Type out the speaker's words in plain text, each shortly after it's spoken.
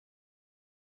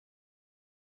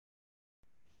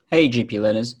Hey GP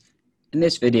learners, in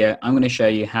this video I'm going to show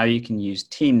you how you can use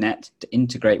TeamNet to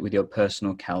integrate with your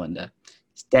personal calendar.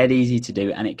 It's dead easy to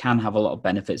do and it can have a lot of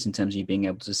benefits in terms of you being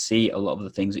able to see a lot of the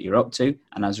things that you're up to,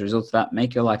 and as a result of that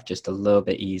make your life just a little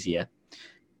bit easier.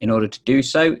 In order to do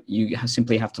so, you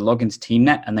simply have to log into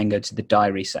TeamNet and then go to the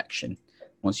diary section.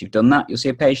 Once you've done that, you'll see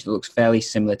a page that looks fairly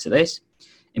similar to this.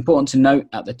 Important to note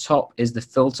at the top is the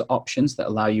filter options that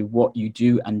allow you what you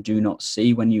do and do not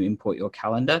see when you import your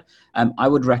calendar. I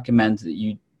would recommend that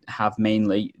you have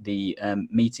mainly the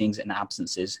meetings and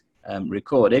absences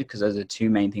recorded, because those are the two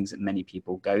main things that many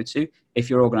people go to. If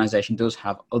your organization does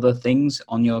have other things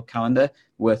on your calendar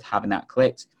worth having that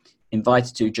clicked,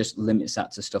 invited to just limits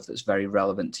that to stuff that's very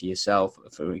relevant to yourself.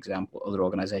 For example, other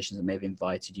organizations that may have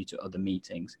invited you to other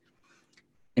meetings.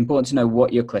 Important to know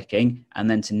what you're clicking and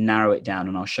then to narrow it down,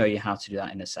 and I'll show you how to do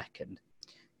that in a second.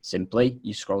 Simply,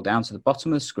 you scroll down to the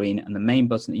bottom of the screen and the main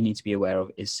button that you need to be aware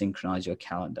of is synchronize your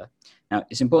calendar. Now,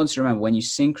 it's important to remember when you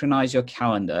synchronize your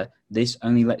calendar, this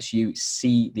only lets you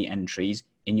see the entries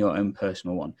in your own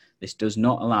personal one. This does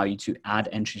not allow you to add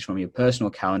entries from your personal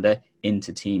calendar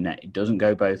into TeamNet. It doesn't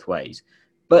go both ways.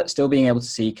 But still being able to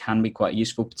see can be quite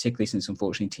useful, particularly since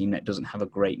unfortunately TeamNet doesn't have a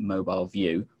great mobile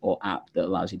view or app that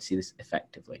allows you to see this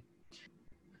effectively.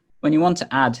 When you want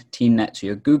to add TeamNet to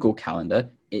your Google Calendar,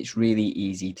 it's really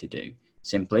easy to do.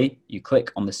 Simply, you click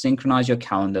on the Synchronize Your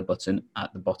Calendar button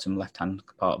at the bottom left-hand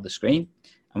part of the screen.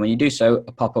 And when you do so,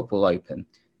 a pop-up will open.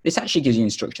 This actually gives you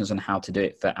instructions on how to do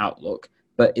it for Outlook,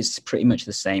 but it's pretty much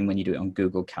the same when you do it on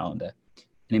Google Calendar.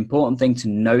 An important thing to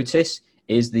notice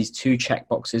is these two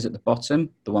checkboxes at the bottom,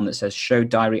 the one that says show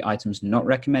diary items not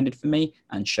recommended for me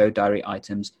and show diary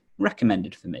items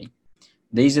recommended for me.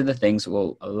 These are the things that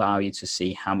will allow you to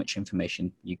see how much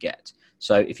information you get.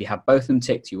 So if you have both of them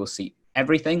ticked, you will see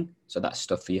everything. So that's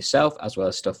stuff for yourself as well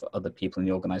as stuff for other people in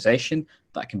the organization.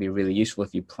 That can be really useful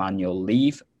if you plan your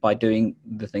leave by doing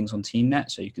the things on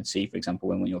TeamNet. So you could see, for example,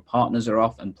 when your partners are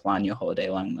off and plan your holiday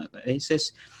along that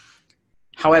basis.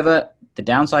 However, the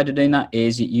downside of doing that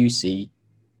is that you see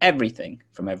everything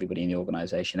from everybody in the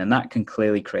organization, and that can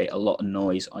clearly create a lot of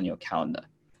noise on your calendar.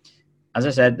 As I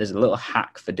said, there's a little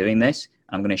hack for doing this.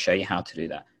 I'm going to show you how to do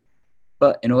that.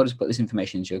 But in order to put this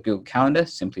information into your Google Calendar,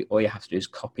 simply all you have to do is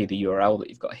copy the URL that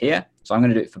you've got here. So I'm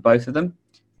going to do it for both of them.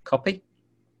 Copy,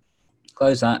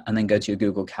 close that, and then go to your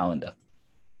Google Calendar.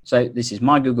 So this is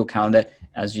my Google Calendar.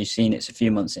 As you've seen, it's a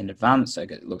few months in advance, so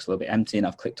it looks a little bit empty, and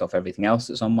I've clicked off everything else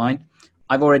that's on mine.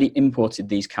 I've already imported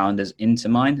these calendars into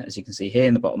mine, as you can see here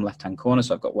in the bottom left-hand corner.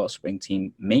 So I've got Wellspring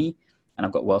Team Me, and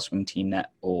I've got Wellspring TeamNet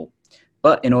All.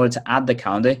 But in order to add the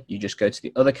calendar, you just go to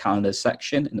the Other Calendars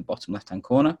section in the bottom left-hand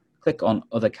corner, click on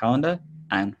Other Calendar,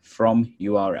 and From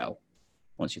URL.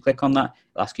 Once you click on that,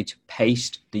 it'll ask you to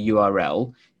paste the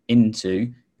URL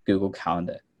into Google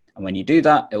Calendar. And when you do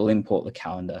that, it will import the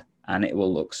calendar, and it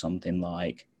will look something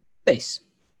like this.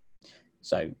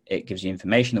 So it gives you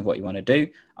information of what you want to do.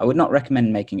 I would not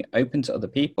recommend making it open to other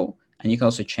people. And you can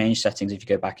also change settings if you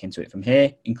go back into it from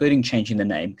here, including changing the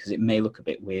name, because it may look a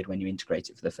bit weird when you integrate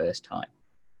it for the first time.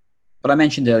 But I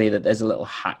mentioned earlier that there's a little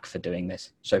hack for doing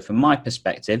this. So from my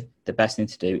perspective, the best thing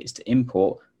to do is to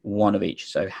import one of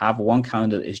each. So have one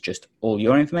calendar that is just all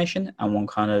your information and one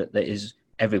calendar that is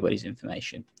everybody's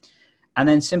information. And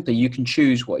then simply you can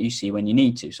choose what you see when you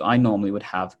need to. So I normally would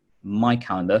have my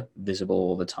calendar visible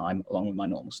all the time along with my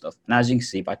normal stuff. And as you can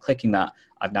see, by clicking that,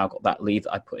 I've now got that leave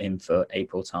that I put in for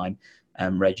April time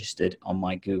registered on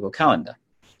my Google Calendar.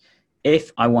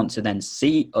 If I want to then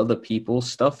see other people's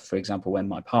stuff, for example, when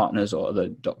my partners or other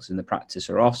doctors in the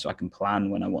practice are off, so I can plan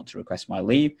when I want to request my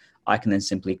leave, I can then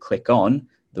simply click on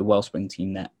the Wellspring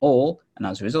TeamNet All, and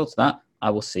as a result of that, I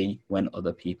will see when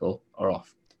other people are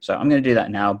off. So I'm going to do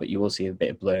that now, but you will see a bit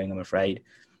of blurring, I'm afraid.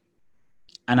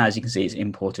 And as you can see, it's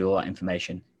imported all that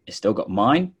information. It's still got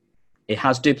mine. It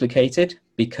has duplicated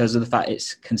because of the fact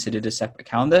it's considered a separate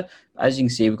calendar. As you can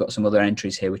see, we've got some other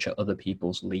entries here, which are other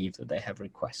people's leave that they have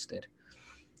requested.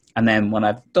 And then when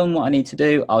I've done what I need to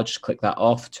do, I'll just click that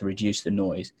off to reduce the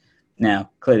noise. Now,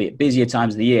 clearly at busier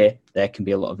times of the year, there can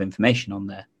be a lot of information on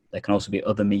there. There can also be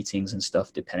other meetings and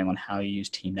stuff depending on how you use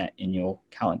TeamNet in your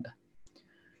calendar.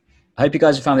 I hope you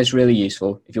guys have found this really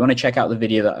useful. If you want to check out the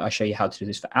video that I show you how to do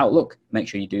this for Outlook, make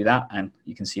sure you do that, and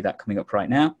you can see that coming up right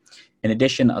now. In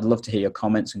addition, I'd love to hear your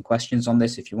comments and questions on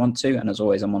this if you want to, and as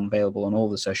always, I'm available on all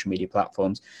the social media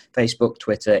platforms, Facebook,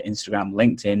 Twitter, Instagram,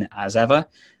 LinkedIn, as ever.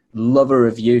 Love a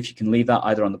review if you can leave that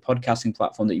either on the podcasting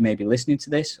platform that you may be listening to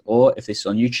this, or if this is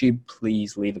on YouTube,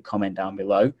 please leave a comment down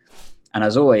below. And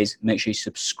as always, make sure you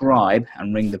subscribe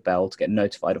and ring the bell to get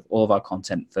notified of all of our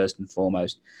content first and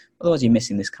foremost. Otherwise, you're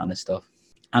missing this kind of stuff.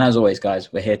 And as always,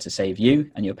 guys, we're here to save you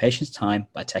and your patients time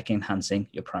by tech enhancing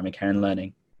your primary care and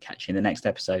learning. Catch you in the next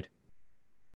episode.